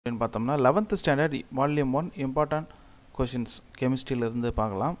பார்த்தோம்னா 11th standard volume 1 important questions கெமிஸ்ட்ரியில இருந்து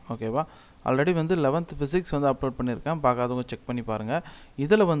பார்க்கலாம். ஓகேவா? ஆல்ரெடி வந்து 11th ஃபிசிக்ஸ் வந்து அப்லோட் பண்ணியிருக்கேன். பார்க்காதவங்க செக் பண்ணி பாருங்கள்.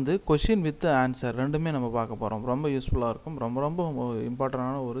 இதில் வந்து கொஷின் வித் ஆன்சர் ரெண்டுமே நம்ம பார்க்க போகிறோம். ரொம்ப யூஸ்ஃபுல்லாக இருக்கும். ரொம்ப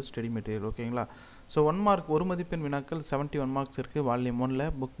இம்பார்ட்டண்டான ஒரு ஸ்டடி மெட்டீரியல். ஓகேங்களா? ஸோ 1 மார்க் ஒரு மதிப்பெண் வினாக்கள் 71 மார்க்ஸ் இருக்குது. வால்யூம் 1ல்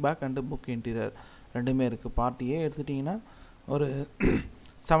book back and book interior ரெண்டுமே இருக்குது. பார்ட் ஏ எடுத்துட்டிங்கன்னா ஒரு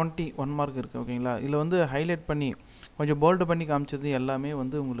 71 மார்க் இருக்குது. ஓகேங்களா? இதில் வந்து ஹைலைட் பண்ணி கொஞ்சம் போல்டு பண்ணி காமிச்சது எல்லாமே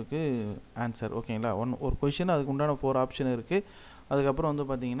வந்து உங்களுக்கு ஆன்சர். ஓகேங்களா? ஒரு கொஷின் அதுக்கு உண்டான 4 ஆப்ஷன் இருக்குது. அதுக்கப்புறம் வந்து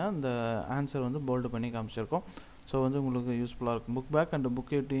பார்த்திங்கன்னா இந்த ஆன்சர் வந்து போல்டு பண்ணி காமிச்சிருக்கோம். ஸோ வந்து உங்களுக்கு யூஸ்ஃபுல்லாக இருக்கும். Book back and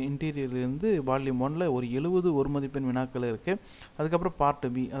book இன்டீரியர்லேருந்து volume 1ல் ஒரு 70 ஒரு மதிப்பெண் வினாக்கள் இருக்குது. அதுக்கப்புறம் பார்ட்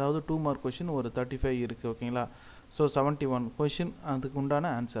பி அதாவது 2 மார்க் கொஷின் ஒரு 35 இருக்குது. ஓகேங்களா? ஸோ 71 கொஷின் அதுக்கு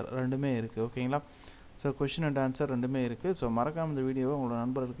உண்டான ஆன்சர் ரெண்டுமே இருக்குது. ஓகேங்களா? ஸோ கொஷின் அண்ட் ஆன்சர் ரெண்டுமே இருக்குது. ஸோ மறக்காமல் இந்த வீடியோவை உங்களோட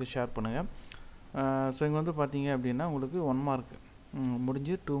நண்பர்களுக்கு ஷேர் பண்ணுங்கள். ஸோ இங்கே வந்து பார்த்தீங்க அப்படின்னா உங்களுக்கு 1 மார்க்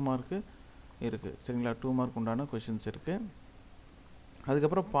முடிஞ்சு 2 மார்க்கு இருக்குது. சரிங்களா? 2 மார்க் உண்டான கொஷின்ஸ் இருக்குது.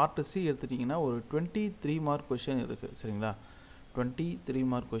 அதுக்கப்புறம் பார்ட் சி எடுத்துட்டிங்கன்னா ஒரு 23 மார்க் கொஷின் இருக்குது. சரிங்களா? 23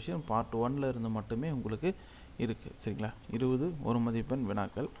 மார்க் கொஷின் பார்ட் 1ல் இருந்து மட்டுமே உங்களுக்கு இருக்குது. சரிங்களா? 20 ஒரு மதிப்பெண்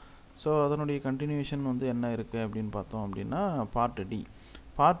வினாக்கள். ஸோ அதனுடைய கண்டினியூஷன் வந்து என்ன இருக்குது அப்படின்னு பார்த்தோம் அப்படின்னா பார்ட் டி.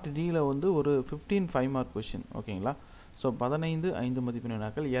 பார்ட் டியில் வந்து ஒரு 15 5 மார்க் கொஷின். ஓகேங்களா? ஸோ 15 5 மதிப்பெண்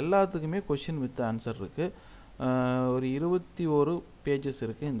வினாக்கள் எல்லாத்துக்குமே கொஷின் வித் ஆன்சர் இருக்குது. ஒரு 21 பேஜஸ்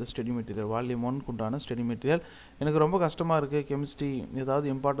இருக்குது இந்த ஸ்டடி மெட்டீரியல். வால்யூம் 1க்கு உண்டான ஸ்டடி மெட்டீரியல். எனக்கு ரொம்ப கஷ்டமாக இருக்குது கெமிஸ்ட்ரி ஏதாவது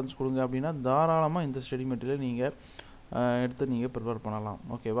இம்பார்ட்டன்ஸ் கொடுங்க அப்படின்னா தாராளமாக இந்த ஸ்டடி மெட்டீரியல் நீங்கள் எடுத்து நீங்கள் ப்ரிப்பேர் பண்ணலாம்.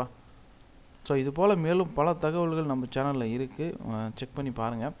 ஓகேவா? ஸோ இது போல் மேலும் பல தகவல்கள் நம்ம சேனலில் இருக்குது. செக் பண்ணி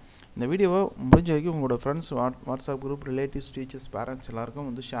பாருங்கள். இந்த வீடியோவை முடிஞ்ச வரைக்கும் உங்களோட friends WhatsApp group relatives teachers parents எல்லாருக்கும்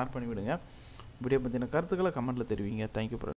வந்து ஷேர் பண்ணிவிடுங்க. வீடியோ பற்றின கருத்துக்களை கமெண்ட்டில் தெரிவிங்க. தேங்க்யூ.